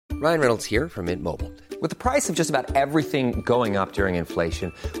Ryan Reynolds here from Mint Mobile. With the price of just about everything going up during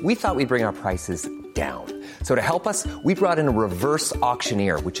inflation, we thought we'd bring our prices down. So to help us, we brought in a reverse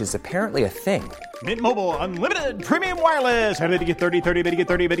auctioneer, which is apparently a thing. Mint Mobile Unlimited Premium Wireless. How to get 30, 30, bit to get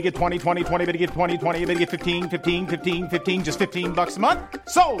 30, bit to get 20, 20, 20, bit to get 20, 20, bit to get 15, 15, 15, 15, just $15 a month?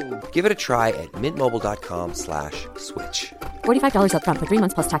 Sold! Give it a try at mintmobile.com/switch. $45 up front for 3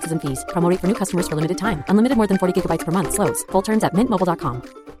 months plus taxes and fees. Promo rate for new customers for limited time. Unlimited more than 40 gigabytes per month. Slows full terms at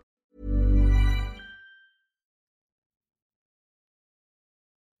mintmobile.com.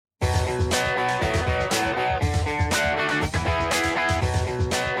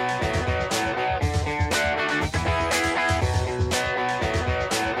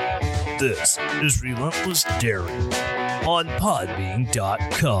 This is Relentless Daring on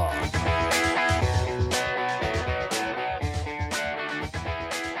Podbean.com.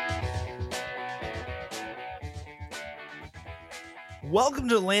 Welcome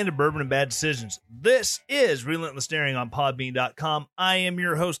to the land of bourbon and bad decisions. This is Relentless Daring on Podbean.com. I am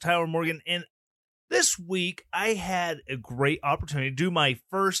your host, Tyler Morgan, and this week I had a great opportunity to do my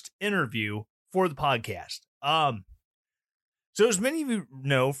first interview for the podcast. So as many of you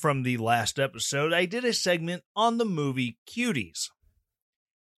know from the last episode, I did a segment on the movie Cuties.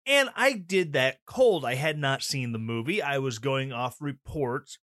 And I did that cold. I had not seen the movie. I was going off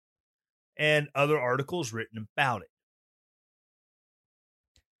reports and other articles written about it.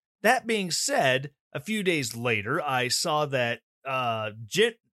 That being said, a few days later, I saw that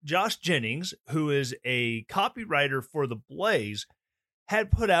Josh Jennings, who is a copywriter for The Blaze,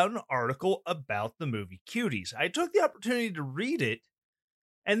 had put out an article about the movie Cuties. I took the opportunity to read it,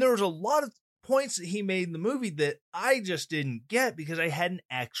 and there was a lot of points that he made in the movie that I just didn't get because I hadn't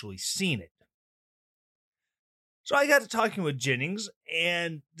actually seen it. So I got to talking with Jennings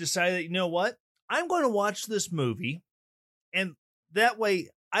and decided that, you know what? I'm going to watch this movie, and that way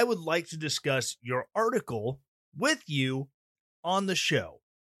I would like to discuss your article with you on the show.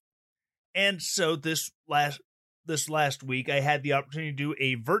 And so this last week, I had the opportunity to do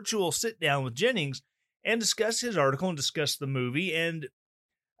a virtual sit down with Jennings and discuss his article and discuss the movie and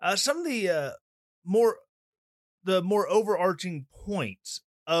some of the more overarching points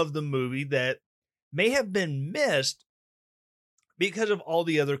of the movie that may have been missed because of all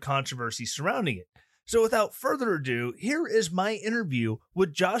the other controversy surrounding it. So without further ado, here is my interview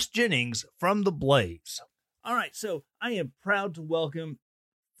with Josh Jennings from The Blaze. All right, so I am proud to welcome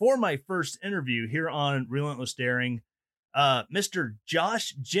for my first interview here on Relentless Daring, Mr.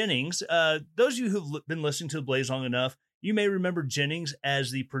 Josh Jennings. Those of you who've been listening to The Blaze long enough, you may remember Jennings as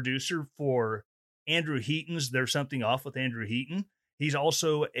the producer for Andrew Heaton's There's Something Off with Andrew Heaton. He's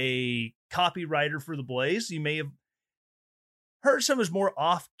also a copywriter for The Blaze. You may have heard some of his more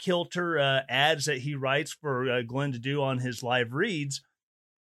off-kilter ads that he writes for Glenn to do on his live reads,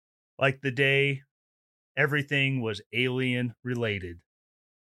 like the day everything was alien-related.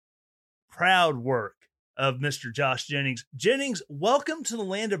 Proud work of Mr. Josh Jennings. Jennings, welcome to the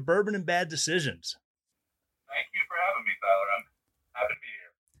land of bourbon and bad decisions. Thank you for having me, Tyler. I'm happy to be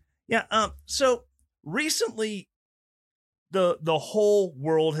here. Yeah. So recently, the whole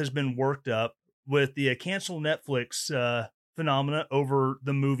world has been worked up with the cancel Netflix phenomena over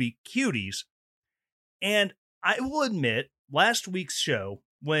the movie Cuties, and I will admit, last week's show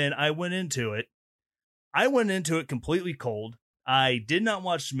when I went into it completely cold. I did not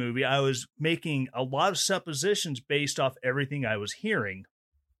watch the movie. I was making a lot of suppositions based off everything I was hearing.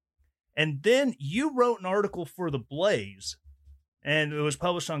 And then you wrote an article for The Blaze, and it was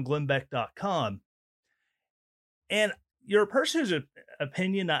published on glennbeck.com. And you're a person whose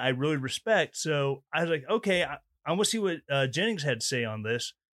opinion I really respect. So I was like, okay, I want to see what Jennings had to say on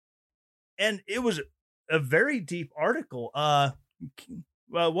this. And it was a very deep article.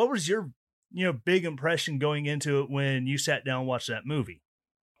 What was your big impression going into it when you sat down and watched that movie?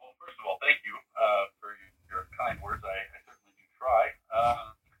 Well, first of all, thank you for your kind words. I certainly do try.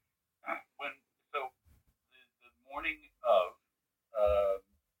 The morning of,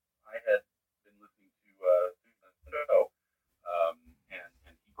 I had been listening to Susan's show, and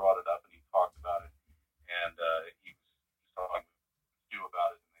he brought it up and he talked about it, and he was talking with Stu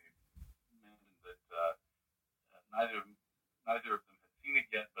about it, and they mentioned that neither of them had seen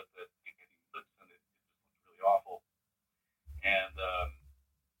it yet, but that and it just looked really awful. And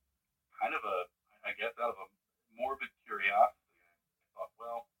kind of out of a morbid curiosity, I thought, well,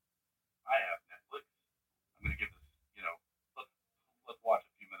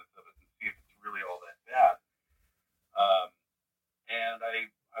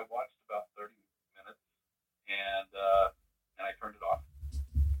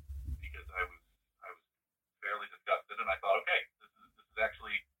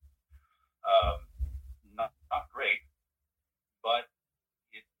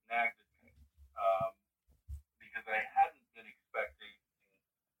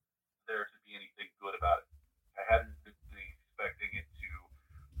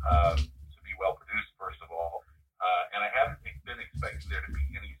 to be well produced, first of all. And I haven't been expecting there to be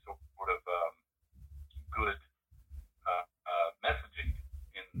any sort of good messaging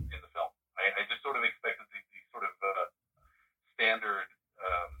in the film. I just sort of expected the sort of standard,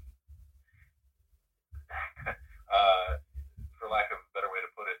 for lack of a better way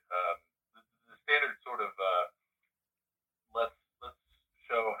to put it, the standard sort of let's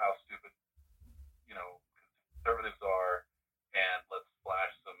show how stupid conservatives are, and let's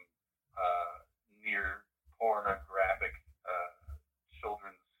flash some near pornographic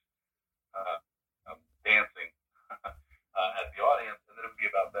children's dancing at the audience, and then it would be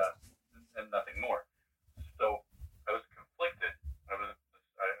about that and nothing more. So I was conflicted. I was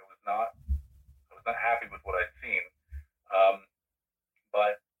not happy with what I'd seen,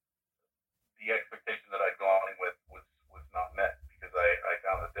 but the expectation that I'd gone in with was not met, because I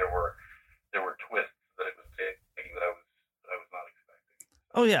found that there were twists that it was taking that I was not expecting.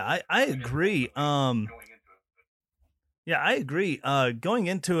 Oh yeah, I agree. Going into it. Yeah, I agree. Going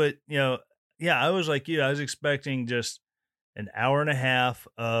into it, I was like you. I was expecting just an hour and a half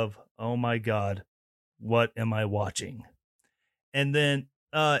of, oh my God, what am I watching? And then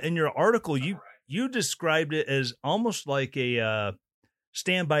in your article, you described it as almost like a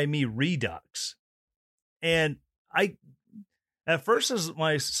Stand By Me redux. And at first, when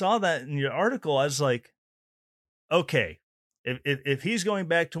I saw that in your article, I was like, okay, if he's going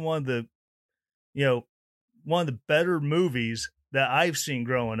back to one of the better movies that I've seen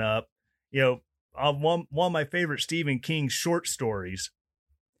growing up, one of my favorite Stephen King short stories.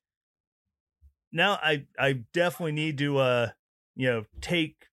 Now I definitely need to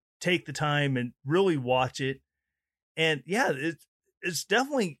take the time and really watch it. And yeah, it's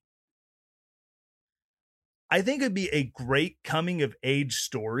definitely, I think it'd be a great coming of age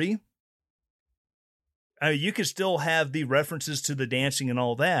story. You could still have the references to the dancing and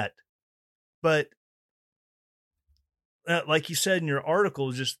all that, but like you said in your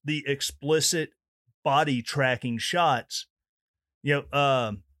article, just the explicit body tracking shots.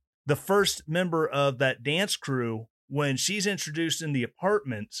 The first member of that dance crew, when she's introduced in the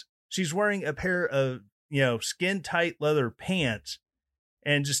apartments, she's wearing a pair of, skin tight leather pants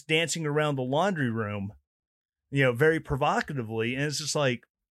and just dancing around the laundry room, very provocatively. And it's just like,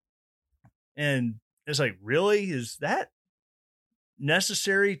 really, is that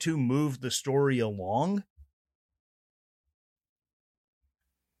necessary to move the story along?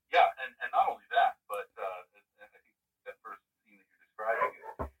 Yeah, and not only that, but I think that first scene that you're describing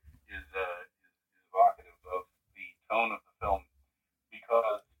is evocative of the tone of the film,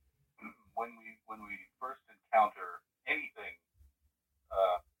 because when we first encounter anything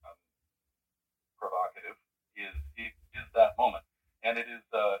provocative, is that moment, and it is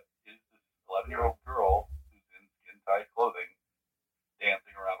this 11-year-old girl who's in skin-tight clothing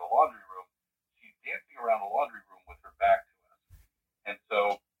dancing around the laundry room. She's dancing around the laundry room with her back to us, and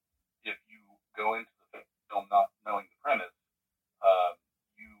so if you go into the film not knowing the premise,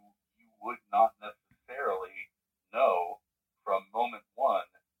 you would not necessarily know from moment one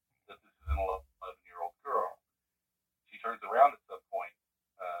that this is an 11-year-old girl. She turns around at some point,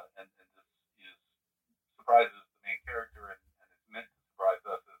 and this surprises the main character, and it's meant to surprise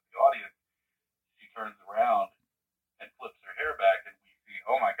us as the audience. She turns around and flips her hair back, and we see,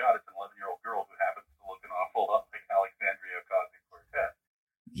 oh my God, it's an 11-year-old girl who happens to look an awful lot like Alexandria Ocasio-Cortez.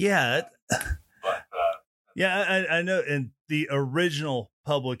 Yeah. But yeah, I know in the original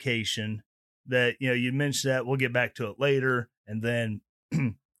publication that, you mentioned that, we'll get back to it later. And then,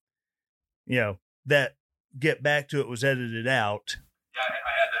 that get back to it was edited out. yeah,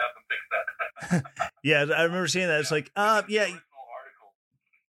 I had to have them fix that. Yeah, I remember seeing that. It's like, yeah. The original article.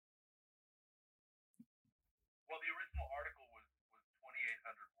 Well, the original article was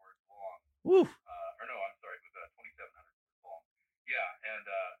 2,800 words long. Woo. Or no, I'm sorry, it was 2,700 words long. Yeah, and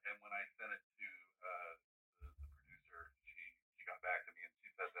when I sent it to the producer, she got back to me and she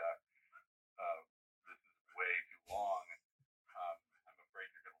said that this is way too long. I'm afraid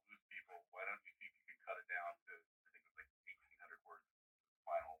you're going to lose people. Why don't you see if you can cut it down to, I think it was like 1,800 words,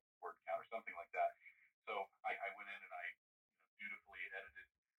 final word count or something like that. So I went in and I dutifully edited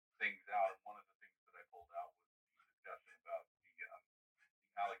things out. And one of the things that I pulled out was the discussion about the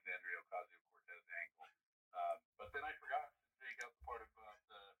Alexandria Ocasio-Cortez angle. But then I forgot to take out the part about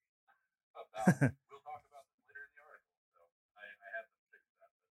we'll talk about this later in the article. So I had to fix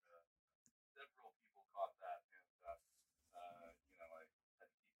that. But several people caught that, and I had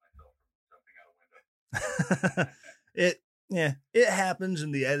to keep myself from jumping out a window. It happens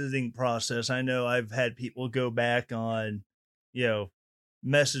in the editing process. I know I've had people go back on,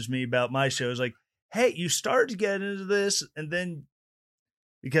 message me about my shows like, hey, you started to get into this and then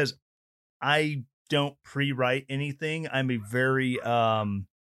because I don't pre-write anything. I'm a very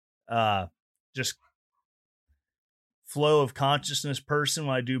just flow of consciousness person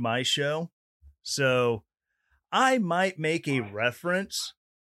when I do my show. So I might make a reference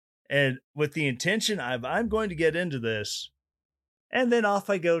and with the intention of I'm going to get into this, and then off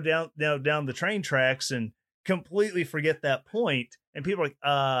I go down the train tracks and completely forget that point. And people are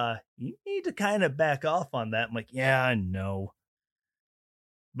like, you need to kind of back off on that. I'm like, yeah, I know.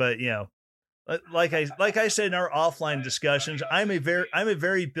 But like I said in our offline discussions, I'm a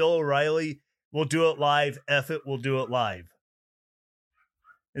very Bill O'Reilly. We'll do it live. F it, we'll do it live.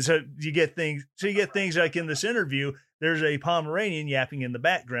 And so you get things like in this interview, there's a Pomeranian yapping in the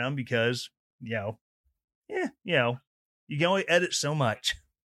background because, you can only edit so much.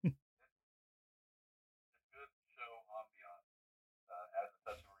 Good show ambiance, as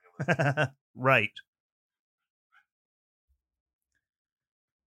such a realist. Right.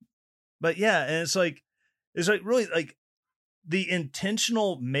 But yeah, and it's like really like the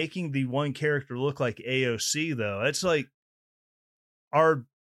intentional making the one character look like AOC though. It's like I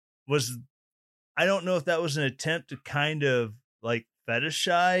don't know if that was an attempt to kind of like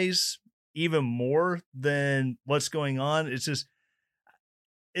fetishize even more than what's going on. It's just,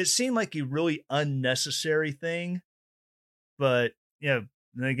 it seemed like a really unnecessary thing, but and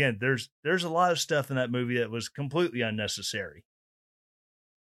again, there's a lot of stuff in that movie that was completely unnecessary.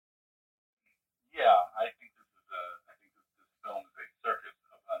 Yeah, I think this film is a circus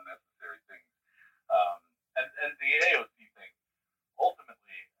of unnecessary things. And the AOC thing,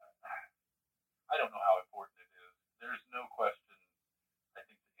 ultimately, I don't know how important it is. There's no question, I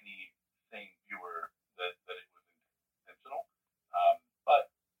think, to any sane viewer that it was intentional.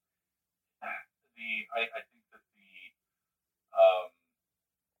 But I think that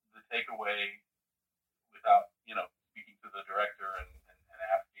the takeaway, without speaking to the director and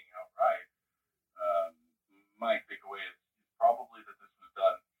asking outright, my takeaway is probably that this was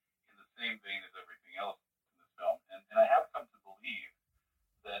done in the same vein as everything else in this film, and I have come to believe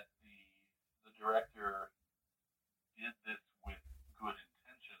that the director did this with good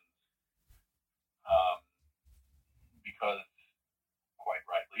intentions, because quite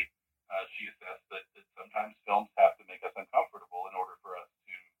rightly, she assessed that sometimes films have to make us uncomfortable in order for us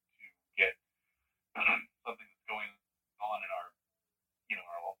to get something that's going on in our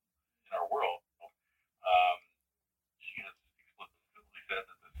in our world. She has explicitly said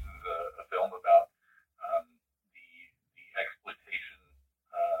that this is a film about the exploitation,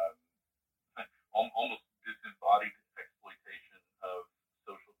 almost disembodied exploitation of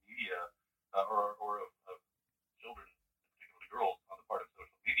social media, or of children, particularly girls, on the part of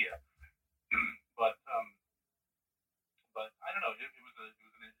social media. But I don't know. It was an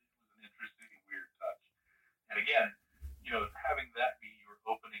interesting, weird touch. And again, having that be your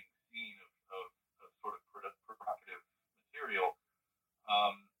opening scene of sort of provocative material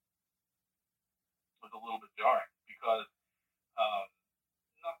was a little bit jarring because,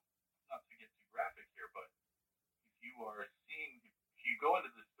 not to get too graphic here, but if you go into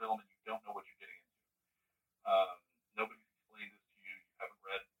this film and you don't know what you're getting into, nobody's explained this to you, you haven't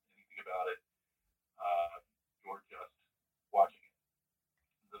read anything about it, you're just watching it.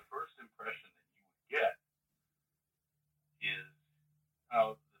 The first impression that you would get is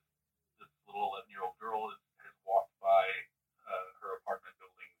how this little 11-year-old girl has walked by her apartment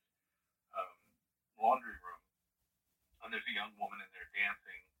building's laundry room, and there's a young woman in there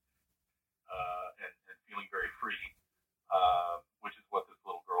dancing and feeling very free, which is what this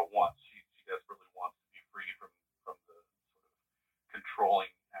little girl wants. She desperately wants to be free from the sort of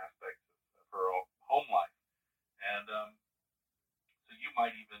controlling aspects of her own home life, and so you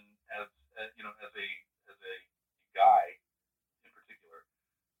might even, as a guy in particular,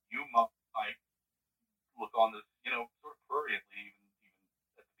 you might look on this, sort of pruriently, even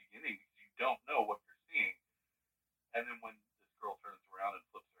at the beginning, because you don't know what you're seeing. And then when this girl turns around and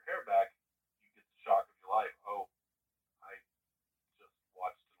flips her hair back, you get the shock of your life. Oh, I just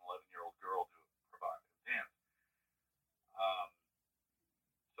watched an 11-year-old girl do a provocative dance.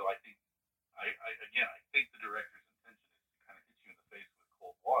 So I think, I think the director's intention is to kind of hit you in the face with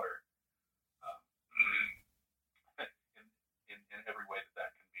cold water, in every way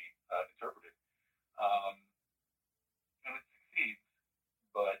that can be interpreted. And it succeeds,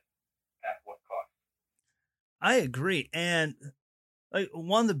 but at what cost? I agree. And like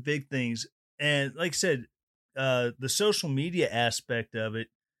one of the big things, and like I said, the social media aspect of it,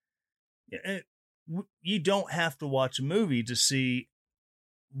 you don't have to watch a movie to see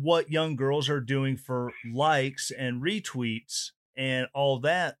what young girls are doing for likes and retweets and all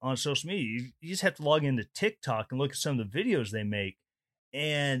that on social media. You just have to log into TikTok and look at some of the videos they make.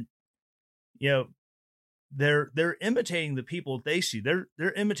 And, you know, they're imitating the people that they see.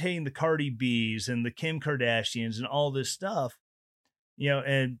 They're imitating the Cardi B's and the Kim Kardashians and all this stuff, you know,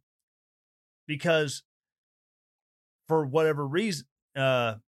 and because for whatever reason,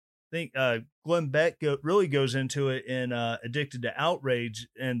 I think Glenn Beck really goes into it in Addicted to Outrage,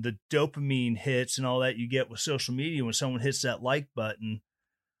 and the dopamine hits and all that you get with social media when someone hits that like button.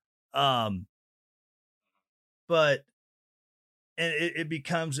 But and it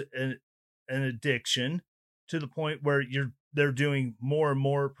becomes an addiction to the point where they're doing more and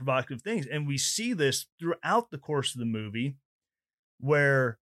more provocative things. And we see this throughout the course of the movie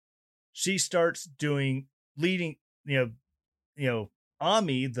where she starts leading,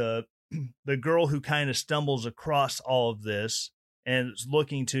 Ami, the girl who kind of stumbles across all of this and is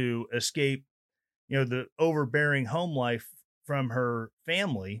looking to escape, the overbearing home life from her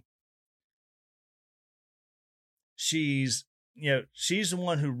family. She's the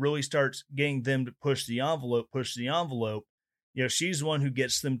one who really starts getting them to push the envelope. She's the one who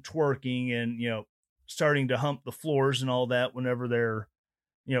gets them twerking and, starting to hump the floors and all that whenever they're,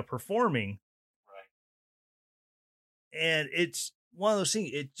 performing. Right. And it's one of those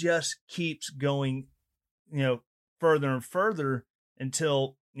things, it just keeps going, further and further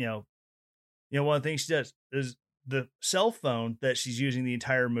until, one of the things she does is the cell phone that she's using the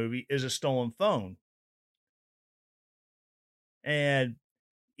entire movie is a stolen phone. And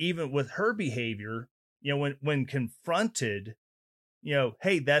even with her behavior, when confronted,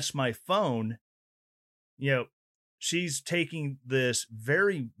 hey, that's my phone, she's taking this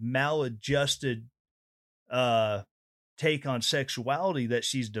very maladjusted take on sexuality that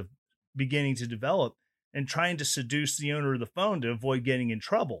she's beginning to develop and trying to seduce the owner of the phone to avoid getting in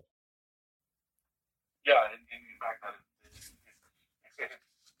trouble. Yeah, and in fact, that is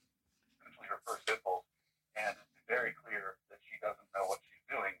essentially her first impulse, and it's very clear that she doesn't know what she's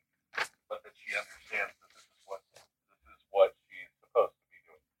doing, but that she understands that this is what she's supposed to be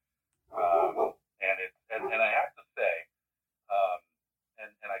doing. And I have to say,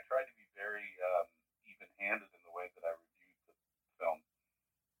 and I tried to be very even-handed in the way that I reviewed the film.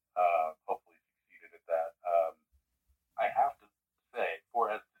 Hopefully succeeded at that. I have to say,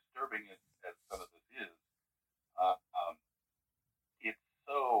 for as disturbing as some of this is, it's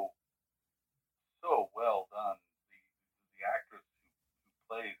so well done. The actress who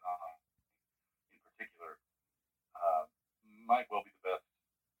plays Anna, in particular, might well be the best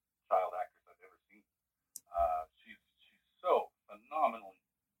child actress I've ever seen. She's so phenomenally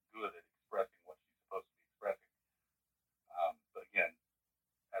good at expressing what she's supposed to be expressing. But again,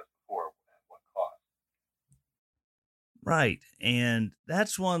 as before, at what cost? Right. And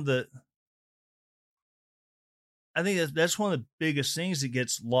that's I think that's one of the biggest things that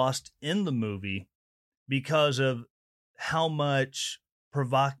gets lost in the movie because of how much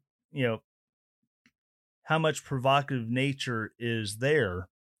provocative nature is there.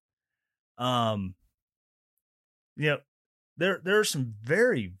 There are some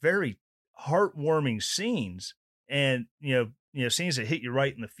very, very heartwarming scenes and, scenes that hit you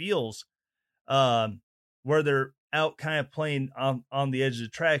right in the feels, where they're out kind of playing on the edge of the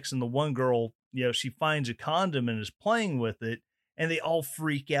tracks. And the one girl, she finds a condom and is playing with it, and they all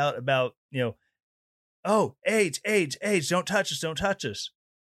freak out about, oh, AIDS, don't touch us.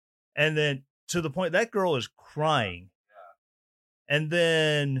 And then to the point that girl is crying. And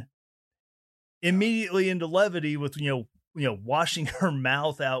then immediately into levity with, washing her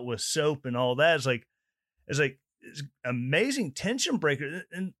mouth out with soap and all that. It's amazing tension breaker.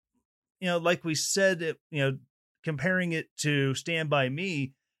 And, like we said, comparing it to Stand By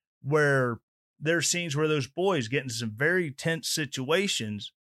Me, where there's scenes where those boys get into some very tense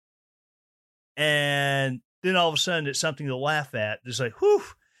situations, and then all of a sudden it's something to laugh at. Just like, whew,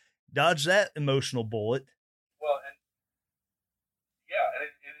 dodge that emotional bullet. Well, and yeah, and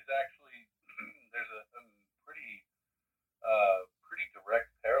it is actually, there's a pretty direct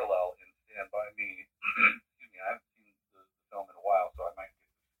parallel in Stand By Me. Excuse me, I haven't seen the film in a while, so I might get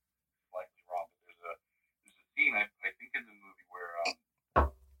this slightly wrong. But there's a scene, I think, in the movie where I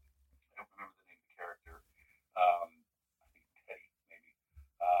don't remember the name of the character. I think Teddy, maybe.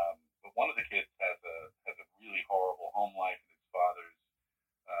 But one of the kids has a really horrible home life, and his father's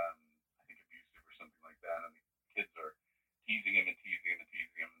I think abusive or something like that, and the kids are teasing him. And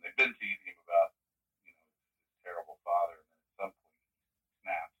they've been teasing him about, his terrible father, and then at some point he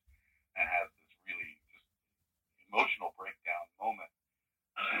snaps and has this really just emotional breakdown moment.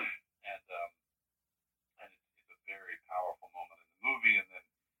 And it's a very powerful moment in the movie. And then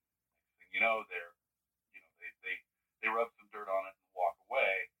next thing you know, they rub some dirt on it and walk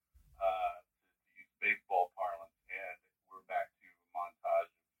away, to use baseball parlance, and we're back to a montage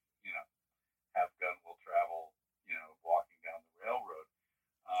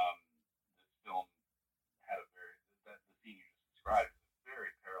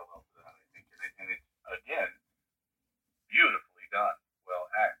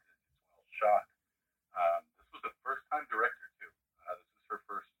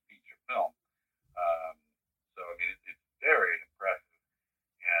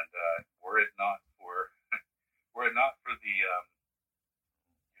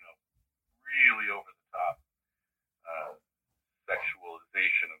really over the top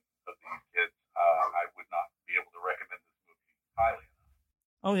sexualization of these kids, I would not be able to recommend this movie highly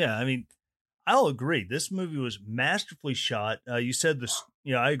enough. Oh yeah, I mean, I'll agree. This movie was masterfully shot. You said this,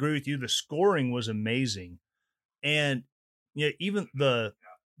 I agree with you. The scoring was amazing, and even the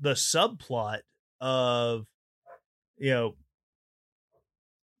subplot of,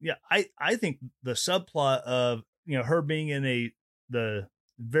 I think the subplot of her being in the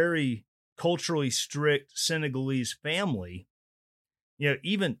very culturally strict Senegalese family,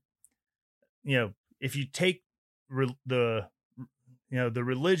 even if you take the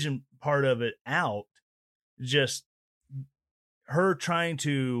religion part of it out, just her trying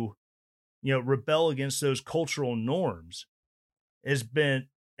to rebel against those cultural norms has been,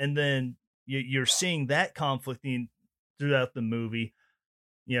 and then you're seeing that conflicting throughout the movie.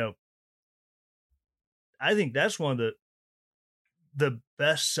 I think that's one of the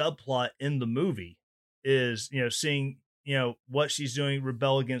best subplot in the movie is, seeing, what she's doing,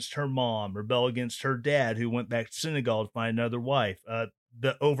 rebel against her mom, rebel against her dad, who went back to Senegal to find another wife,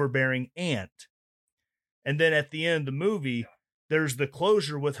 the overbearing aunt. And then at the end of the movie, there's the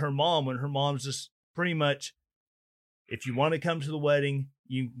closure with her mom when her mom's just pretty much, if you want to come to the wedding,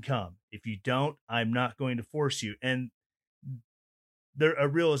 you can come. If you don't, I'm not going to force you. And there a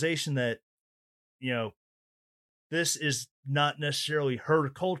realization that, this is not necessarily her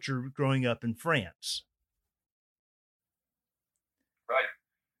culture growing up in France. Right.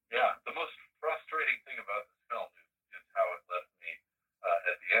 Yeah. The most frustrating thing about this film is how it left me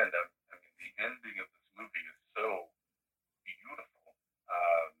at the end. I mean, the ending of this movie is so beautiful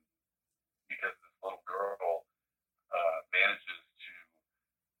because this little girl manages to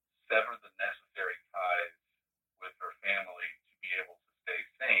sever the necessary ties with her family to be able to stay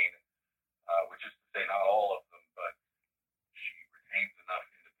sane, which is to say not all of them, but she retains enough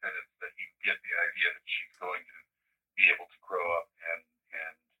independence that you get the idea that she's going to be able to grow up and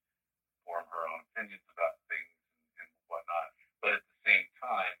form her own opinions about things and whatnot, but at the same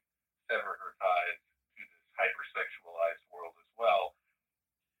time sever her ties to this hypersexualized world as well,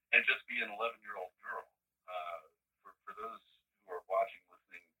 and just be an 11-year-old girl. For those who are watching,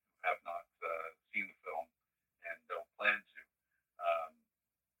 listening, who have not seen the film and don't plan to,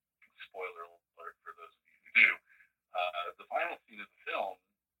 spoiler alert for those of you who do, the final scene of the film,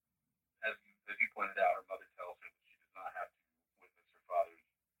 as you pointed out, her mother tells her that she does not have to witness her father's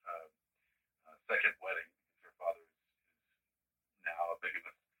second wedding because her father is now a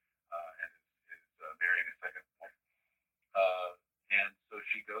bigamist and is marrying a second wife. And so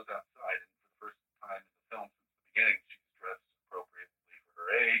she goes outside, and for the first time in the film since the beginning, she's dressed appropriately for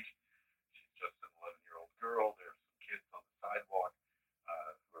her age. She's just an 11-year-old girl. There's some kids on the sidewalk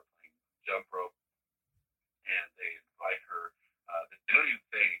who are playing jump rope, and they invite her. They don't even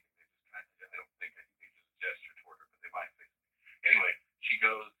say anything. They just I think they just gesture toward her, but they might say something. Anyway, she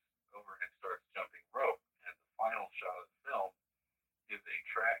goes over and starts jumping rope, and the final shot of the film is a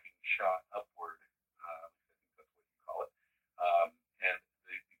tracking shot upward. I think that's what you call it. And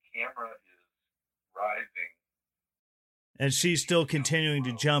the camera is rising. And she's still continuing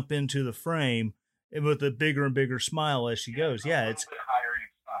to jump into the frame with a bigger and bigger smile as she goes. Yeah, it's a little bit higher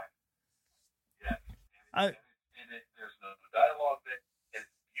each time. Yeah. There's no dialogue that is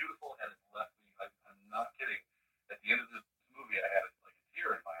beautiful, and it's left me, I'm not kidding. At the end of this movie, I had like a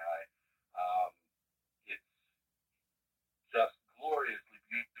tear in my eye. It's just gloriously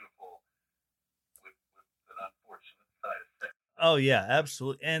beautiful with an unfortunate side effect. Oh yeah,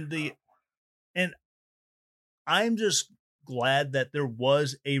 absolutely. And I'm just glad that there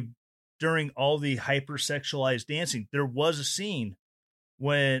was during all the hypersexualized dancing, there was a scene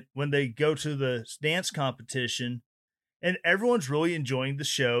when they go to the dance competition and everyone's really enjoying the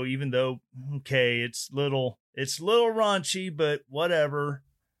show, even though, okay, it's little raunchy, but whatever.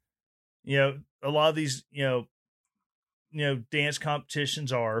 A lot of these, dance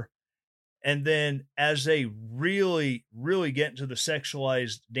competitions are. And then as they really, really get into the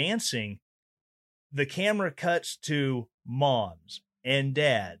sexualized dancing, the camera cuts to moms and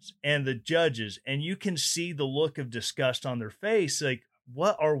dads and the judges, and you can see the look of disgust on their face. Like,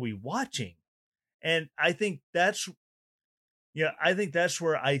 what are we watching? And I think that's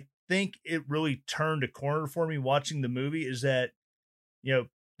where I think it really turned a corner for me watching the movie, is that,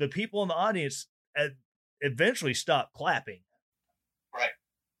 the people in the audience eventually stopped clapping. Right.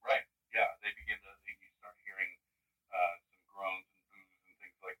 Yeah, you start hearing some groans and boos and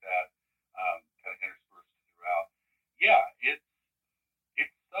things like that, kind of interspersed throughout. Yeah, it's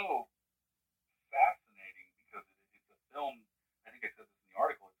so fascinating because it's a film. I think I said this in the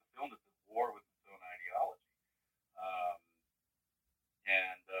article. It's a film that's at war with its own ideology,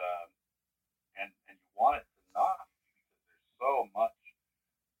 and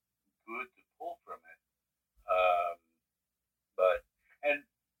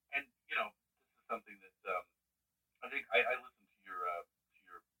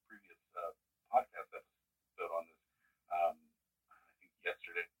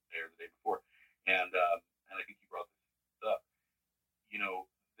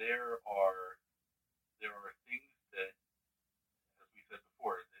said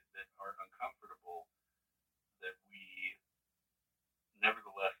before, that are uncomfortable, that we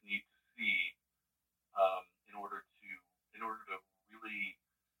nevertheless need to see in order to really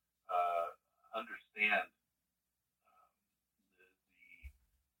understand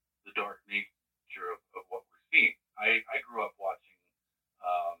the dark nature of what we're seeing. I grew up watching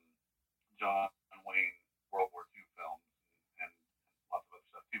John Wayne World War II films and lots of other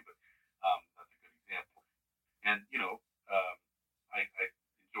stuff too, but that's a good example. And I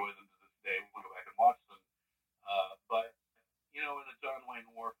enjoy them to this day. We'll go back and watch them. But in a John Wayne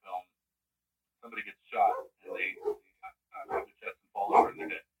war film, somebody gets shot and they have the chest and fall over and they're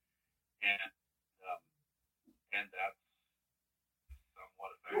dead. And that's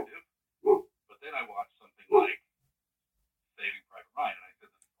somewhat effective. But then I watched something like Saving Private Ryan, and I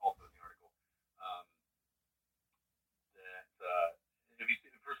said this also in the article.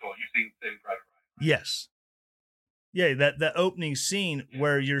 First of all, you've seen Saving Private Ryan, right? Yes. Yeah, that opening scene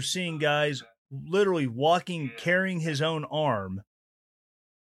where you're seeing guys literally walking, carrying his own arm.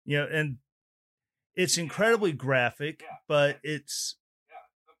 And it's incredibly graphic, but it's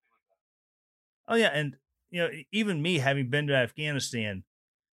something like that. Oh yeah, and even me having been to Afghanistan,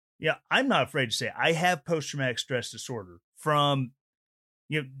 I'm not afraid to say I have post-traumatic stress disorder from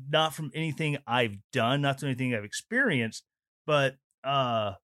not from anything I've done, not from anything I've experienced, but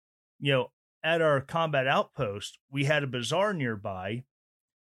at our combat outpost, we had a bazaar nearby,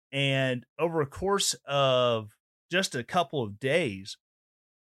 and over a course of just a couple of days,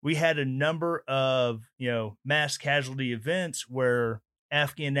 we had a number of, mass casualty events where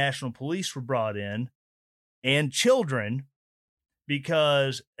Afghan National Police were brought in and children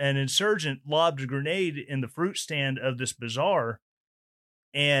because an insurgent lobbed a grenade in the fruit stand of this bazaar,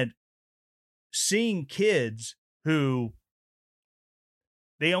 and seeing kids who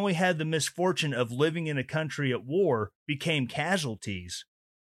they only had the misfortune of living in a country at war became casualties.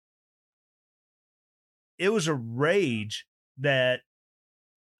 It was a rage that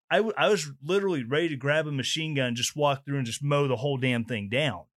I was literally ready to grab a machine gun, just walk through and just mow the whole damn thing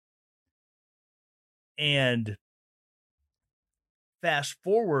down. And fast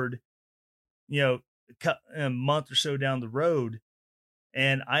forward, a month or so down the road,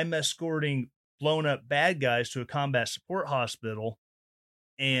 and I'm escorting blown up bad guys to a combat support hospital,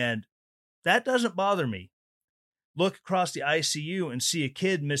 and that doesn't bother me. Look across the ICU and see a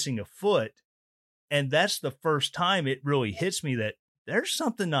kid missing a foot, and that's the first time it really hits me that there's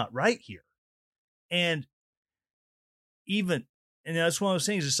something not right here. And that's one of those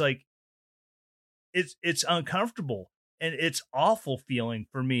things. It's like, it's uncomfortable, and it's awful feeling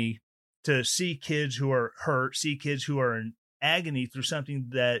for me to see kids who are hurt, see kids who are in agony through something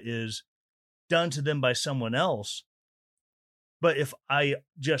that is done to them by someone else. But if I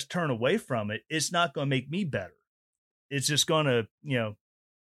just turn away from it, it's not going to make me better. It's just going to,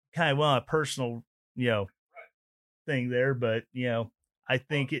 kind of a personal, thing there. But, I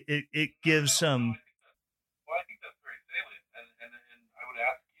think it gives some. Well, I think that's very salient. And I would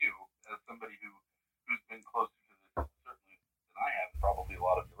ask you, as somebody who's been closer to this, certainly than I have, probably a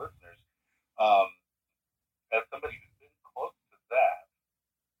lot of your listeners, as somebody who's been close to that,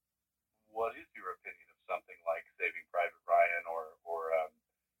 what is your opinion of something like Saving Private Ryan or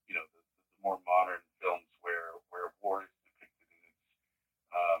the more modern films where war is depicted in its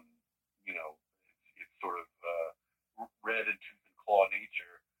it's sort of red and tooth and claw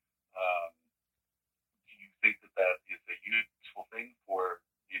nature? Do you think that is a useful thing for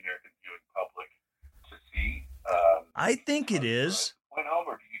the American viewing public to see? I think it is. Point home,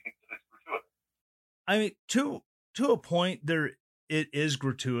 or do you think that it's gratuitous? I mean, to a point, it is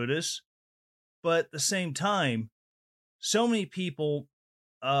gratuitous, but at the same time, so many people,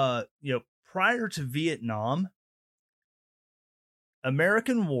 prior to Vietnam,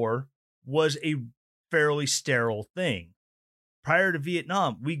 American war was a fairly sterile thing. Prior to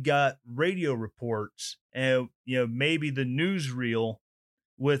Vietnam, we got radio reports and, maybe the newsreel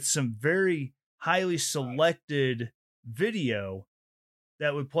with some very highly selected video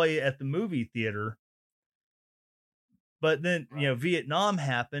that would play at the movie theater. But then, Vietnam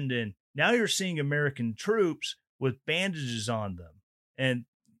happened, and now you're seeing American troops with bandages on them, and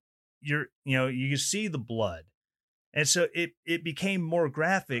you can see the blood. And so it became more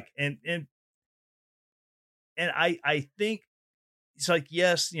graphic, and I think it's like,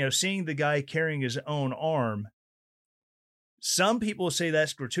 yes, seeing the guy carrying his own arm, some people say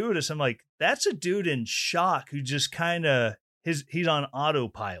that's gratuitous. I'm like, that's a dude in shock who just kind of he's on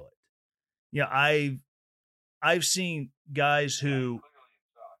autopilot. I've seen guys who,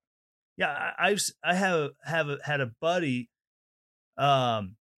 I have had a buddy,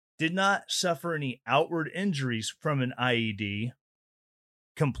 did not suffer any outward injuries from an IED,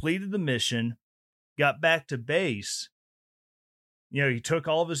 completed the mission, got back to base. He took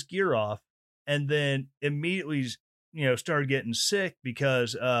all of his gear off and then immediately, started getting sick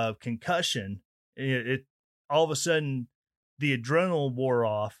because of concussion. It all of a sudden the adrenaline wore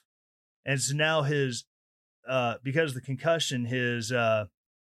off. And so now because of the concussion,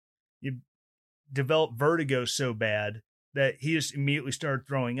 he developed vertigo so bad that he just immediately started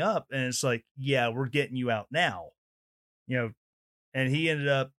throwing up. And it's like, yeah, we're getting you out now, and he ended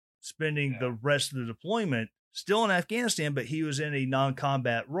up spending the rest of the deployment still in Afghanistan, but he was in a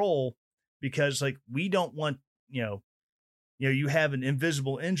non-combat role because we don't want, you have an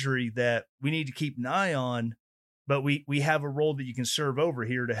invisible injury that we need to keep an eye on, but we have a role that you can serve over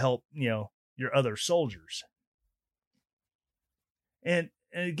here to help, your other soldiers. And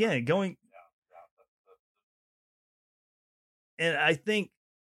again, and I think,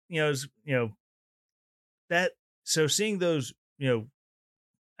 so seeing those,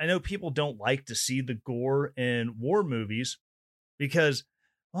 I know people don't like to see the gore in war movies because,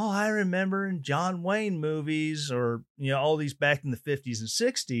 I remember in John Wayne movies or, all these back in the 50s and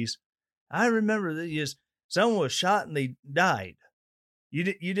 60s, I remember that someone was shot and they died. You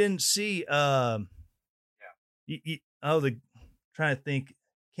didn't see, trying to think,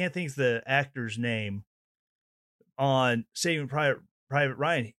 can't think of the actor's name on Saving Private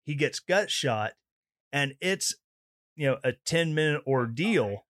Ryan. He gets gut shot and it's, a 10-minute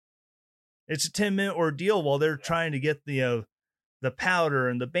ordeal. It's a 10-minute ordeal while they're trying to get the powder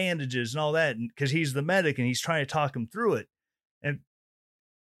and the bandages and all that. And cause he's the medic and he's trying to talk him through it. And,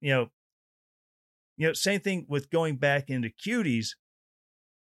 same thing with going back into Cuties.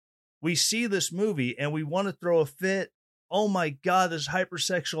 We see this movie and we want to throw a fit. Oh my God, this is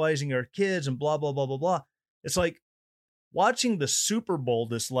hypersexualizing our kids and blah, blah, blah, blah, blah. It's like watching the Super Bowl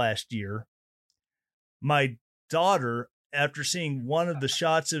this last year. My daughter, after seeing one of the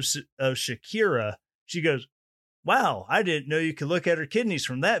shots of Shakira, she goes, wow, I didn't know you could look at her kidneys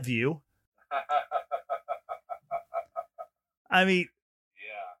from that view. I mean,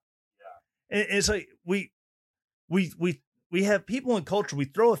 it's like we have people in culture, we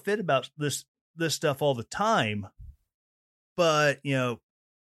throw a fit about this stuff all the time, but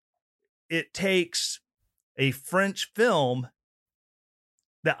it takes a French film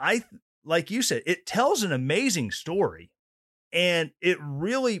that like you said, it tells an amazing story and it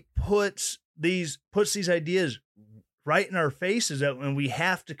really puts these ideas right in our faces that when we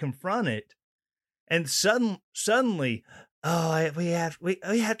have to confront it. And suddenly, we have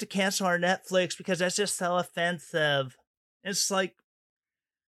to cancel our Netflix because that's just so offensive. It's like,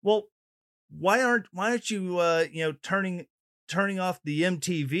 well, why aren't you, turning off the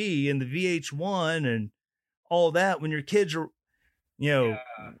MTV and the VH1 and all that when your kids are,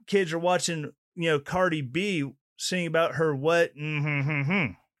 kids are watching, Cardi B sing about her what?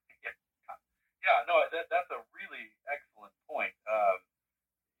 Mm-hmm. Yeah, no, that's a really excellent point.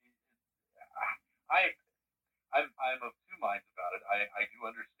 I'm of two minds about it. I do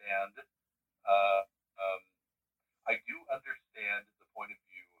understand. I do understand the point of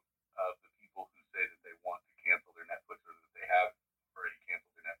view of the people who say that they want to cancel their Netflix or that they have already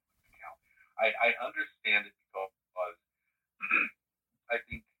canceled their Netflix account. I understand it because I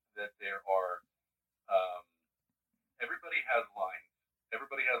think that there are everybody has lines.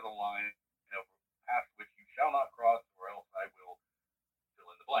 Everybody has a line, past which you shall not cross, or else I will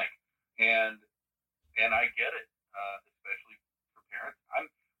fill in the blank. And I get it, especially for parents. I'm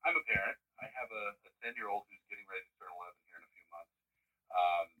a parent. I have a 10-year-old who's getting ready to turn 11 here in a few months.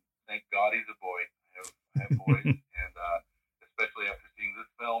 Thank God he's a boy. I have boys, and especially after seeing this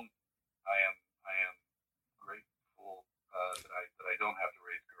film, I am grateful that I don't have to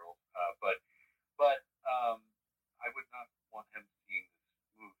raise girls. But I would not want him seeing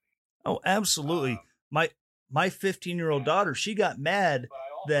this movie. Oh, absolutely. My 15-year-old daughter, she got mad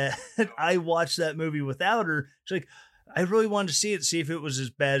that I watched that movie without her. She's like, I really wanted to see if it was as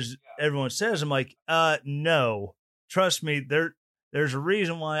bad as everyone says. I'm like, no, trust me. There's a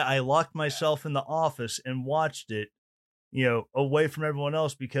reason why I locked myself in the office and watched it, away from everyone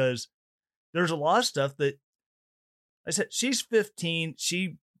else, because there's a lot of stuff that I said, she's 15.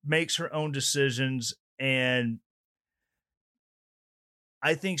 She makes her own decisions. And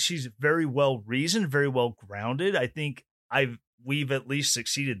I think she's very well reasoned, very well grounded. I think we've at least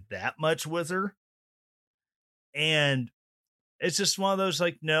succeeded that much with her. And it's just one of those,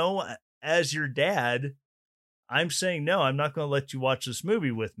 like, no, as your dad, I'm saying, no, I'm not going to let you watch this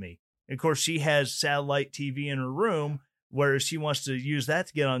movie with me. And of course, she has satellite TV in her room, whereas she wants to use that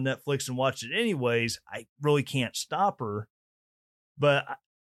to get on Netflix and watch it anyways. I really can't stop her. But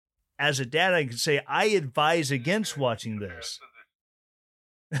as a dad, I can say I advise against watching this.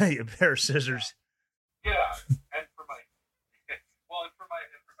 A pair of scissors. Yeah, and for my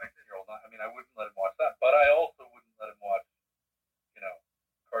 10-year-old, I mean, I wouldn't let him watch that, but I also wouldn't let him watch,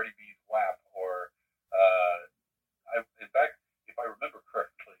 Cardi B's WAP or, in fact, if I remember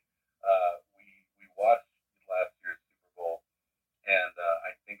correctly, we watched last year's Super Bowl, and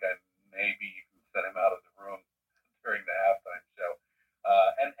I think I maybe even sent him out of the room during the halftime show,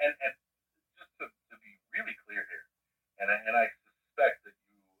 and just to be really clear here, and I suspect that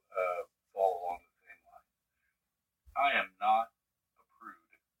you fall along the same line. I am not a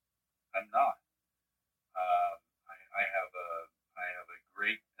prude. I'm not. I have a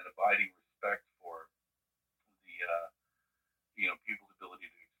great and abiding respect for the people's ability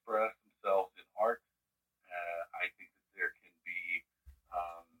to express themselves in art. I think that there can be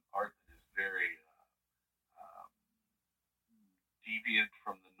art that is very deviant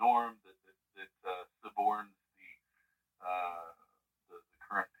from the norm, that suborns the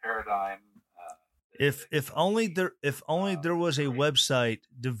current paradigm. If only there was a website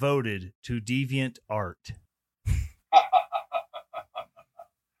devoted to deviant art. If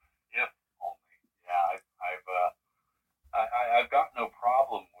only. Yeah, I've got no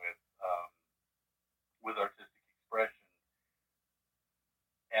problem with artistic expression,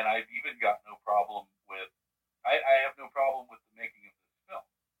 and I've even got no problem with. I have no problem with the making of this film.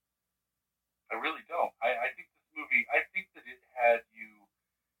 I really don't. I think this movie. I think that it had you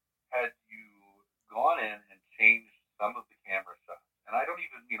gone in and changed some of the camera shots, and I don't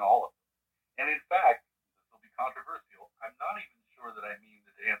even mean all of them. And in fact, this will be controversial. I'm not even sure that I mean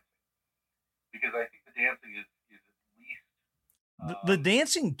the dancing, because I think the dancing is at least The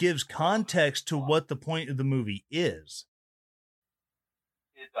dancing gives context to what the point of the movie is.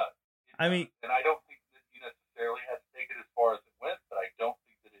 It does. I mean, and I don't think that you necessarily had to take it as far as it went, but I don't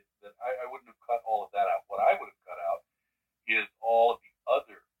think that I wouldn't have cut all of that out. What I would have cut out is all of the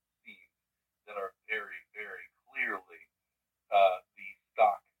other scenes that are very, very clearly the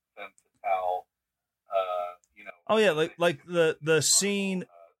stock femme fatale. Oh yeah, like the scene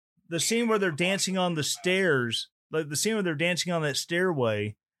where they're dancing on the stairs, like the scene where they're dancing on that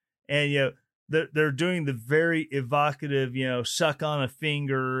stairway, and they're doing the very evocative, suck on a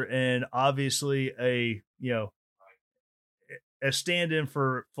finger, and obviously a stand-in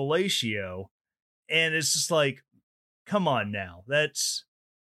for fellatio, and it's just like, come on now, that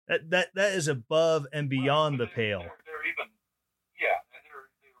is above and beyond the pale. They're even, yeah, and there are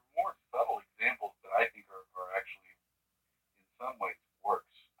more subtle examples that I think are actually in some ways works.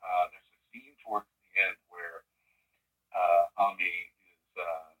 There's a scene towards the end where Ami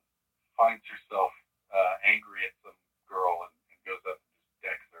finds herself angry at some girl and goes up and just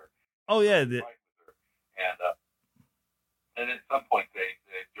decks her. Oh yeah, and at some point they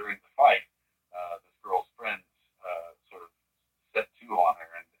during the fight, this girl's friends sort of set to on her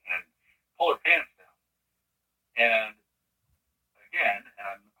and pull her pants down. And again,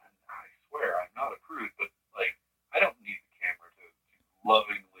 and I swear I'm not a prude, but like I don't need the camera to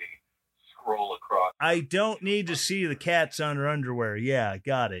lovingly scroll across. I don't need to see the cats on her underwear. Yeah,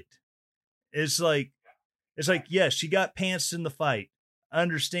 got it. It's like, yes, she got pants in the fight. I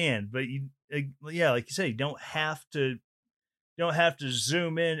understand, but like you say, you don't have to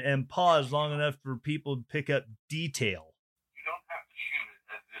zoom in and pause long enough for people to pick up detail. You don't have to shoot it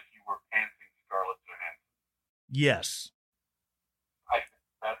as if you were pantsing Scarlett Johansson. Yes. I think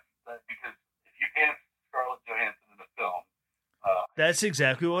that's because if you pants Scarlett Johansson in a film, that's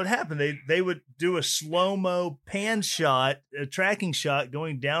exactly what would happen. They would do a slow-mo pan shot, a tracking shot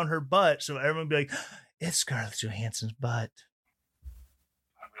going down her butt, so everyone would be like, it's Scarlett Johansson's butt.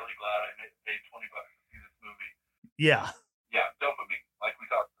 I'm really glad I paid $20 to see this movie. Yeah. Yeah, dopamine, like we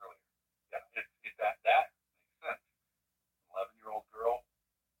talked earlier. Yeah, it that makes sense. 11-year-old girl,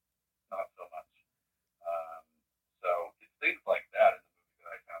 not so much. So it's things like that in the movie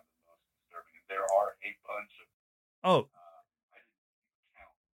that I found the most disturbing. And there are a bunch of. I didn't even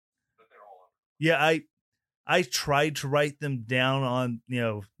count, but they're all over. Yeah, I tried to write them down on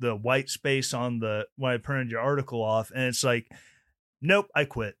the white space on when I printed your article off, and it's like, nope, I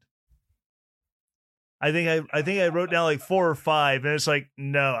quit. I think I wrote down like 4 or 5, and it's like,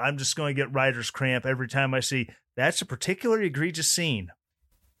 no, I'm just going to get writer's cramp every time I see that's a particularly egregious scene.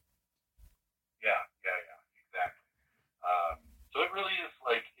 Yeah, exactly. So it really is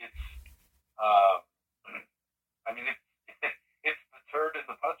like it's. I mean, it's the turd in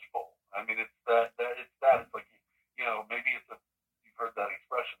the punch bowl. I mean, it's that. It's like maybe you've heard that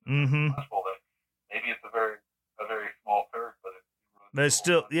expression. Mm-hmm. Punch bowl. That maybe it's a very small turd, but it's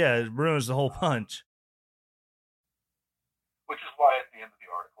still it ruins the whole punch. Which is why at the end of the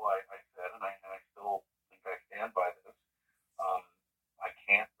article I said, and I still think I stand by this, I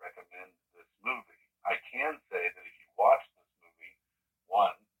can't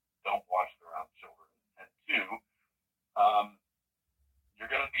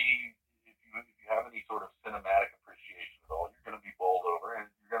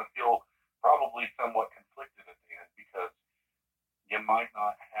might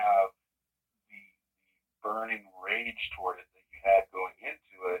not have the burning rage toward it that you had going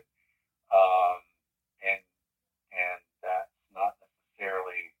into it, and that's not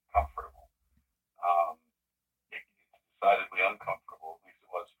necessarily comfortable. It's decidedly uncomfortable, at least it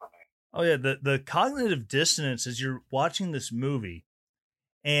was for me. Oh yeah, the cognitive dissonance as you're watching this movie,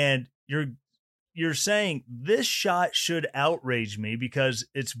 and you're saying this shot should outrage me because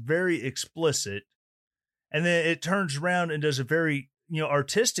it's very explicit, and then it turns around and does a very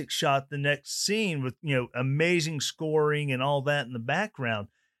artistic shot the next scene with amazing scoring and all that in the background.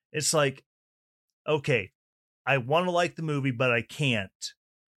 It's like, okay, I want to like the movie, but I can't.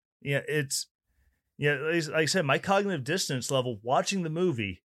 It's like I said, my cognitive dissonance level watching the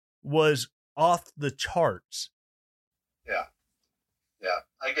movie was off the charts. Yeah,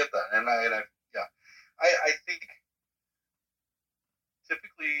 I get that, and I think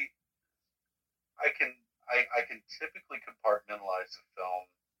typically I can typically compartmentalize a film,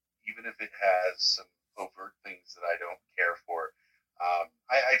 even if it has some overt things that I don't care for.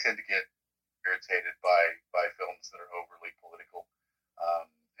 I tend to get irritated by films that are overly political,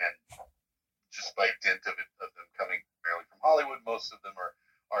 and just by dint of them coming primarily from Hollywood, most of them are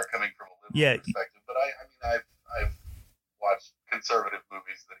coming from a liberal perspective. But I've watched conservative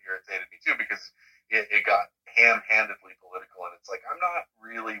movies that irritated me too, because it got ham-handedly political, and it's like, I'm not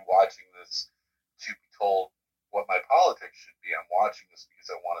really watching this to be told what my politics should be. I'm watching this because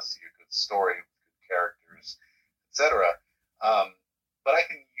I want to see a good story with good characters, etc. But I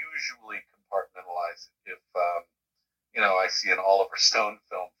can usually compartmentalize it. If I see an Oliver Stone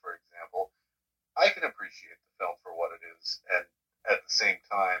film, for example, I can appreciate the film for what it is, and at the same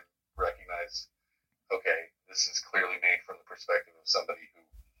time recognize, okay, this is clearly made from the perspective of somebody who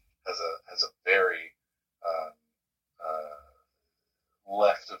has a very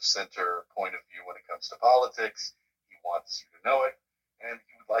left of center point of view when it comes to politics. He wants you to know it, and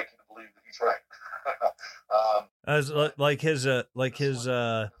he would like you to believe that he's right.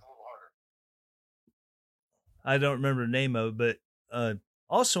 I don't remember the name of it, but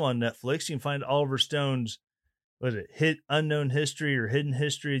also on Netflix you can find Oliver Stone's, what is it, Unknown History or Hidden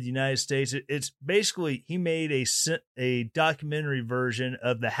History of the United States. It's basically, he made a documentary version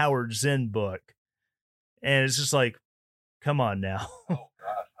of the Howard Zinn book, and it's just like, come on now. Oh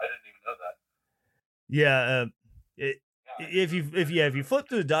gosh, I didn't even know that. Yeah, if you flip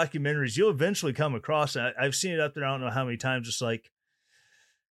through the documentaries, you'll eventually come across it. I've seen it up there, I don't know how many times. Just like,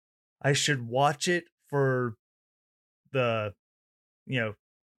 I should watch it for the the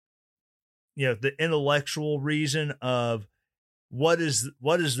intellectual reason of what is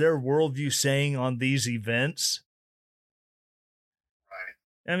their worldview saying on these events. Right.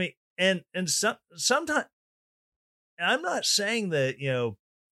 I mean, and sometimes, I'm not saying that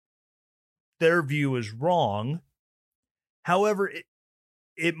their view is wrong. However,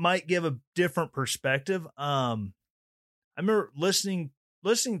 it might give a different perspective. I remember listening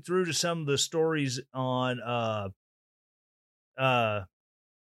through to some of the stories on the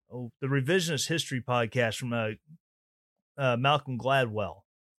Revisionist History podcast from Malcolm Gladwell.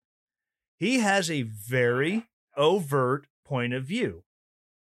 He has a very overt point of view.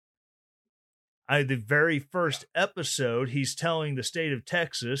 The very first episode, he's telling the state of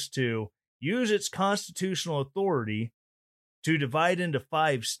Texas to use its constitutional authority to divide into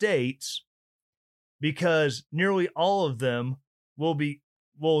 5 states, because nearly all of them will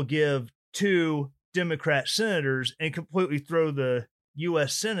give 2 Democrat senators and completely throw the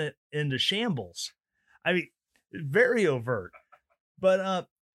U.S. Senate into shambles. I mean, very overt, but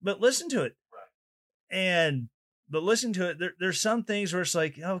listen to it. But listen to it. There's some things where it's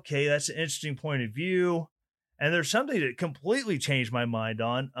like, okay, that's an interesting point of view. And there's something that completely changed my mind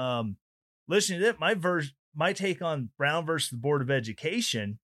on. Listening to it, my take on Brown versus the Board of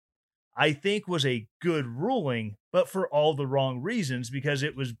Education, I think was a good ruling, but for all the wrong reasons, because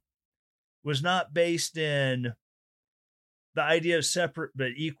it was not based in the idea of separate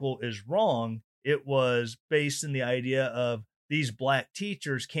but equal is wrong. It was based in the idea of these black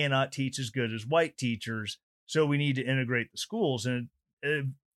teachers cannot teach as good as white teachers, so we need to integrate the schools. And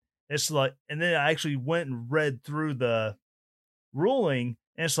it's like, and then I actually went and read through the ruling,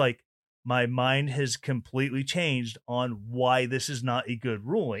 and it's like, my mind has completely changed on why this is not a good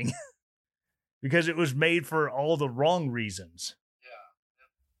ruling, because it was made for all the wrong reasons.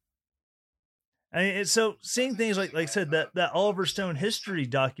 I mean, so seeing things like I said, that Oliver Stone history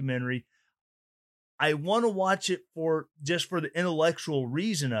documentary, I want to watch it just for the intellectual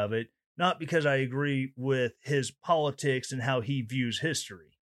reason of it, not because I agree with his politics and how he views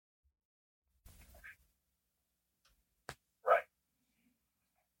history. Right.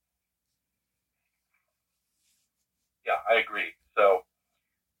 Yeah, I agree. So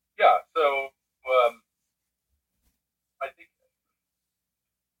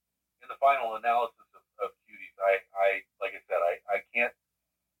analysis of Cuties, I like I said, I can't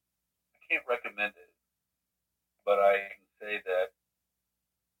recommend it, but I can say that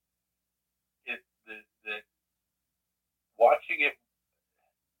that watching it,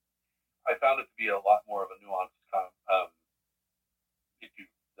 I found it to be a lot more of a nuanced issue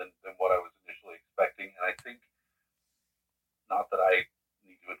than what I was initially expecting. And I think, not that I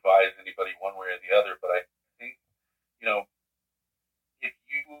need to advise anybody one way or the other, but I think, if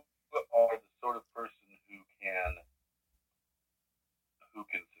you are the sort of person who can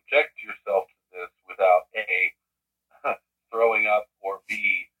subject yourself to this without A, throwing up, or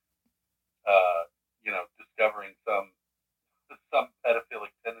B, discovering some pedophilic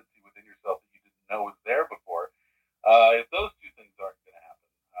tendency within yourself that you didn't know was there before. If those two things aren't going to happen,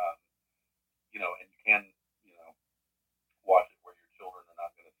 and you can, watch it where your children are not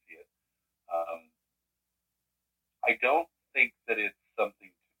going to see it. I don't think that it's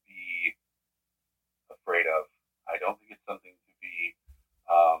something to be afraid of. I don't think it's something to be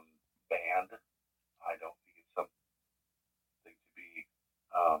banned. I don't think it's something to be,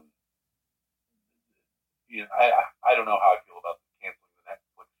 I don't know how I feel about canceling the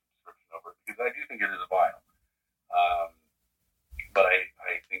Netflix subscription over it, because I do think it is vile. But I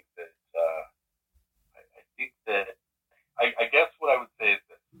think that I guess what I would say is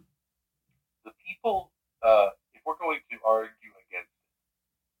that the people, if we're going to argue against it,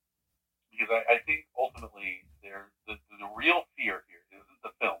 because I think ultimately the real fear here isn't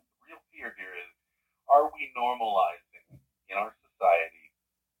the film. The real fear here is, are we normalizing in our society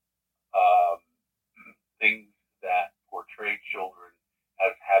things that portray children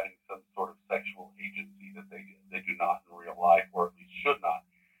as having some sort of sexual agency that they do not in real life, or at least should not?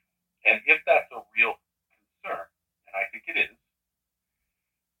 And if that's a real concern, and I think it is,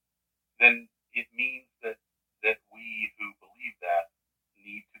 then it means that we who believe that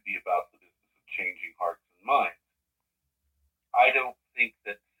need to be about the business of changing hearts and minds. I don't think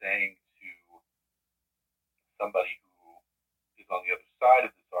that saying to somebody who is on the other side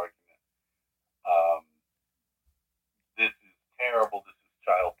of this argument, this is terrible, this is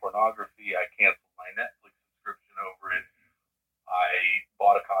child pornography, I canceled my Netflix subscription over it, I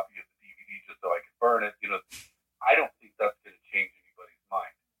bought a copy of the DVD just so I could burn it, I don't think that's going to change anybody's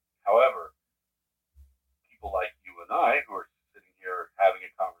mind. However, people like you and I, who are sitting here having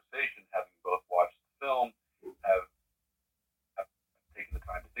a conversation, having both watched the film, have taken the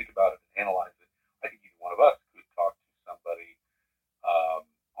time to think about it and analyze it, I think either one of us could talk to somebody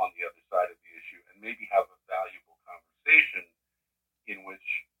on the other side of the issue and maybe have a valuable conversation in which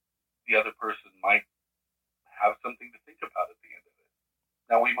the other person might have something to think about at the end of it.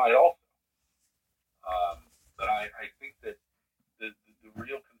 Now, we might also. But I think that the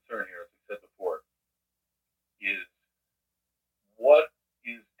real concern here, as I said before, is what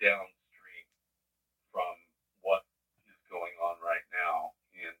is downstream from what is going on right now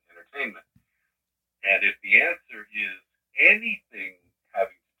in entertainment. And if the answer is anything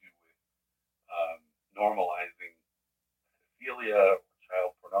having to do with normalizing pedophilia, or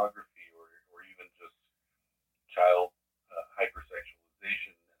child pornography, or even just child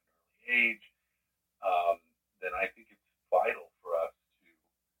hypersexualization at an early age, then I think it's vital for us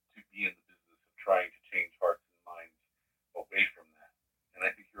to be in the business of trying to change hearts and minds away from that. And I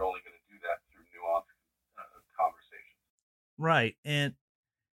think you're only going to do that through nuanced conversation. Right. And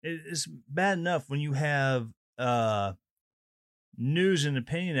it's bad enough when you have news and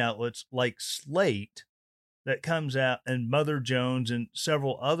opinion outlets like Slate that comes out, and Mother Jones and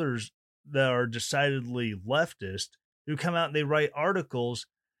several others that are decidedly leftist, who come out and they write articles.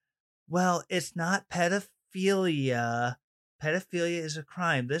 Well, it's not pedophilia. Pedophilia is a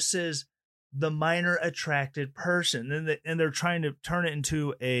crime. This is the minor attracted person. And they're trying to turn it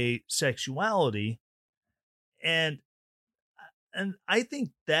into a sexuality. And I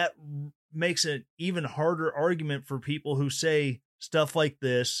think that makes an even harder argument for people who say stuff like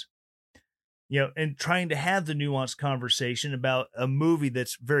this, and trying to have the nuanced conversation about a movie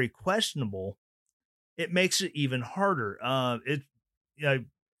that's very questionable. It makes it even harder.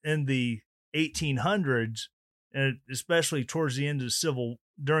 In the 1800s, and especially towards the end of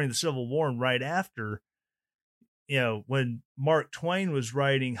during the Civil War and right after, when Mark Twain was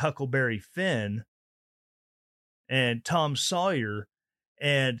writing Huckleberry Finn and Tom Sawyer,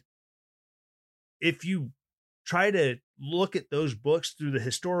 and if you try to look at those books through the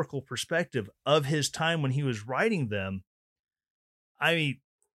historical perspective of his time when he was writing them, I mean,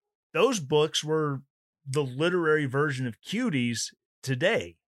 those books were the literary version of Cuties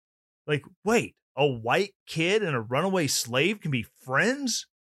today. Like, wait, a white kid and a runaway slave can be friends?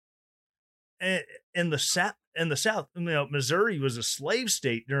 And the in the South, Missouri was a slave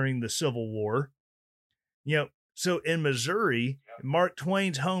state during the Civil War. So in Missouri, Mark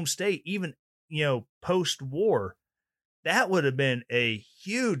Twain's home state, even, post-war, that would have been a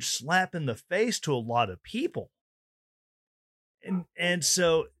huge slap in the face to a lot of people. And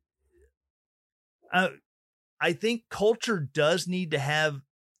so I think culture does need to have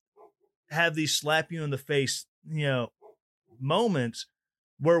these slap you in the face, moments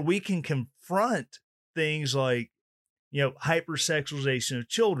where we can confront things like, hypersexualization of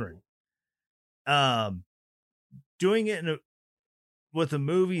children. Doing it with a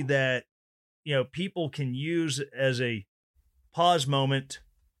movie that, people can use as a pause moment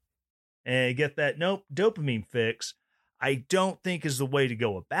and get that dopamine fix, I don't think is the way to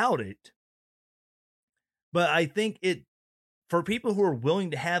go about it. But I think for people who are willing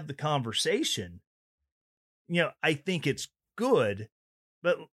to have the conversation, I think it's good.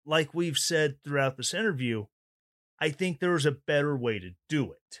 But like we've said throughout this interview, I think there was a better way to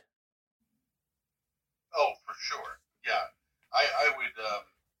do it. Oh, for sure. Yeah. I would, I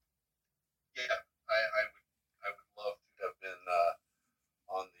would love to have been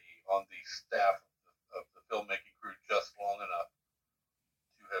on the staff of the filmmaking crew just long enough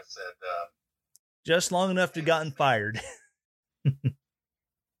to have said, just long enough to gotten fired.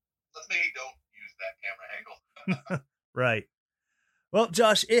 Let's maybe don't use that camera angle. Right. Well,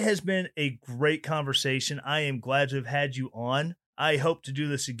 Josh, it has been a great conversation. I am glad to have had you on. I hope to do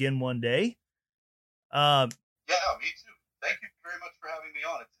this again one day. Yeah, me too. Thank you very much for having me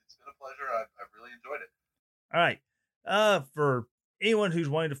on. It's been a pleasure. I've really enjoyed it. All right. For anyone who's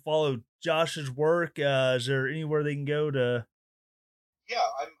wanting to follow Josh's work, is there anywhere they can go to? Yeah,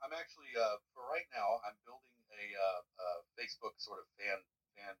 I'm actually for right now. I'm building a Facebook sort of fan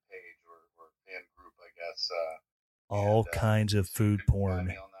page or fan group, I guess. All kinds of food porn.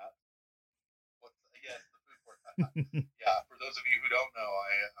 Me on that. Yes, the food porn. Yeah, for those of you who don't know,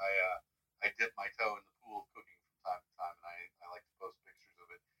 I dip my toe in the pool of cooking from time to time, and I like to post pictures of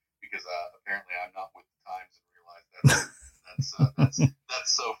it because apparently I'm not with the times and realize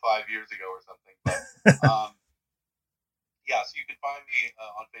that's so 5 years ago or something. But yeah, so you can find me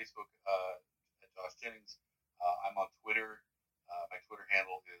on Facebook at Josh Jennings. I'm on Twitter. My Twitter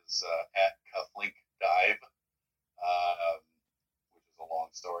handle is at CufflinkDive. Which is a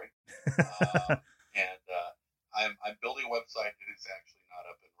long story. And I'm building a website. It is actually not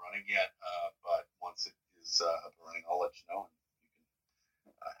up and running yet, but once it is up and running, I'll let you know, and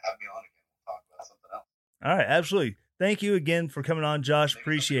you can have me on again. We'll talk about something else. All right, absolutely. Thank you again for coming on, Josh. Maybe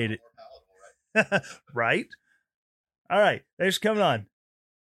appreciate it. More palatable, right? Right? All right, thanks for coming on.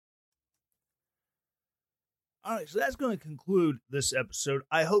 All right, so that's going to conclude this episode.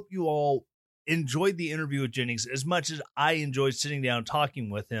 I hope you all enjoyed the interview with Jennings as much as I enjoyed sitting down talking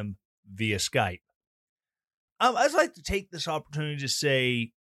with him via Skype. I'd like to take this opportunity to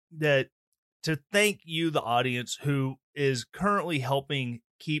say that to thank you, the audience, who is currently helping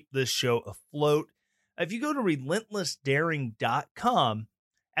keep this show afloat. If you go to relentlessdaring.com,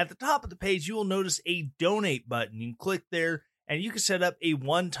 at the top of the page, you will notice a donate button. You can click there and you can set up a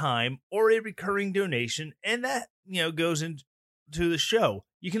one-time or a recurring donation, and that, goes into the show.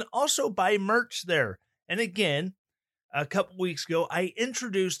 You can also buy merch there. And again, a couple weeks ago, I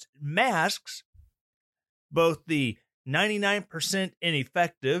introduced masks, both the 99%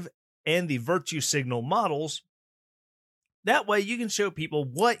 ineffective and the virtue signal models. That way you can show people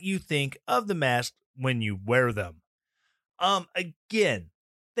what you think of the mask when you wear them. Again,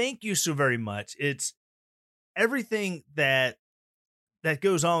 thank you so very much. It's everything that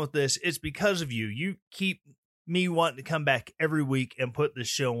goes on with this. It's because of you. You keep me wanting to come back every week and put this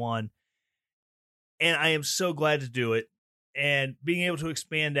show on. And I am so glad to do it. And being able to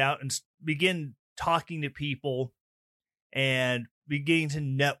expand out and begin talking to people and beginning to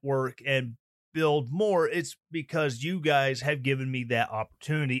network and build more, it's because you guys have given me that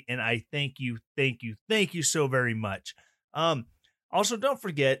opportunity. And I thank you so very much. Also, don't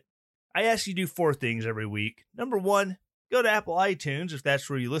forget, I ask you to do 4 things every week. Number 1, go to Apple iTunes if that's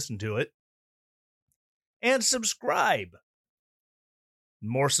where you listen to it. And subscribe.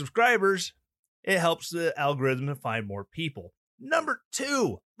 More subscribers, it helps the algorithm to find more people. Number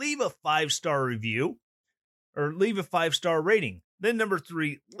 2, leave a 5-star review or leave a 5-star rating. Then number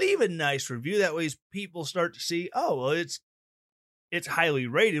 3, leave a nice review. That way people start to see, oh, well, it's highly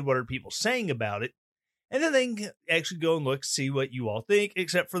rated. What are people saying about it? And then they can actually go and look, see what you all think,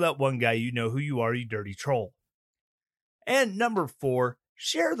 except for that one guy, you know who you are, you dirty troll. And number 4,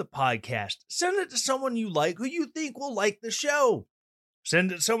 share the podcast. Send it to someone you like who you think will like the show.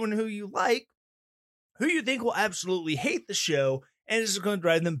 Send it to someone who you like, who you think will absolutely hate the show, and is going to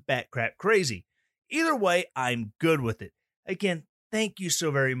drive them bat crap crazy. Either way, I'm good with it. Again, thank you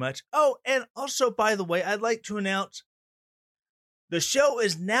so very much. Oh, and also, by the way, I'd like to announce the show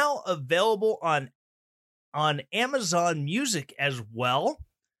is now available on Amazon Music as well.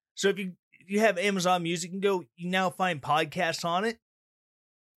 So if you have Amazon Music, you can now find podcasts on it.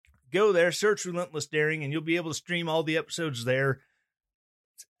 Go there, search Relentless Daring, and you'll be able to stream all the episodes there.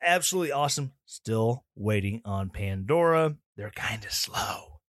 It's absolutely awesome. Still waiting on Pandora. They're kind of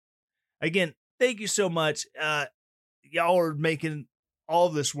slow. Again, thank you so much. Y'all are making all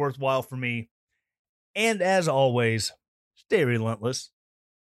of this worthwhile for me. And as always, stay relentless.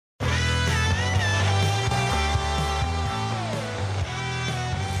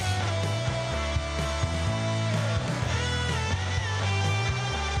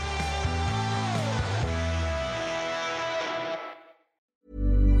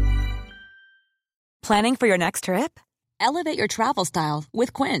 Planning for your next trip? Elevate your travel style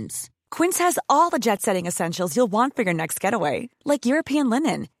with Quince. Quince has all the jet-setting essentials you'll want for your next getaway, like European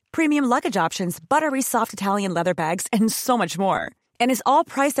linen, premium luggage options, buttery soft Italian leather bags, and so much more. And is all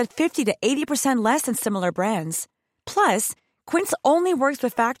priced at 50 to 80% less than similar brands. Plus, Quince only works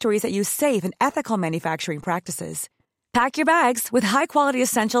with factories that use safe and ethical manufacturing practices. Pack your bags with high-quality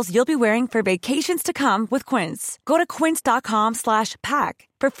essentials you'll be wearing for vacations to come with Quince. Go to quince.com/pack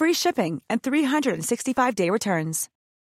for free shipping and 365-day returns.